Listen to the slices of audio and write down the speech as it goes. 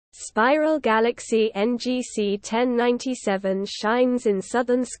spiral galaxy NGC 1097 shines in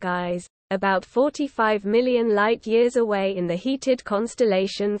southern skies, about 45 million light-years away in the heated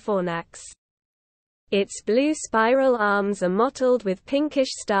constellation Fornax. Its blue spiral arms are mottled with pinkish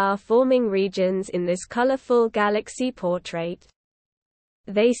star-forming regions in this colorful galaxy portrait.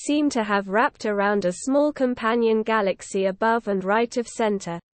 They seem to have wrapped around a small companion galaxy above and right of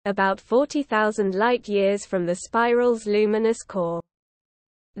center, about 40,000 light-years from the spiral's luminous core.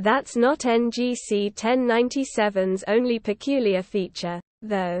 That's not NGC 1097's only peculiar feature,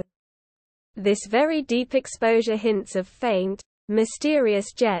 though. This very deep exposure hints of faint,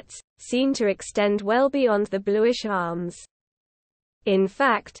 mysterious jets, seen to extend well beyond the bluish arms. In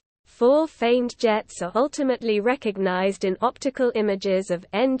fact, 4 faint jets are ultimately recognized in optical images of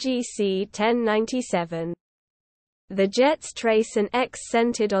NGC 1097. The jets trace an X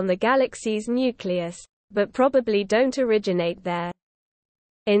centered on the galaxy's nucleus, but probably don't originate there.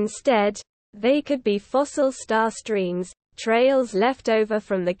 Instead, they could be fossil star streams, trails left over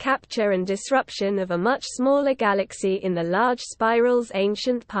from the capture and disruption of a much smaller galaxy in the large spiral's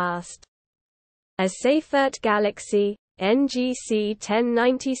ancient past. A Seyfert galaxy, NGC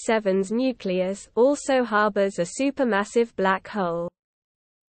 1097's nucleus also harbors a supermassive black hole.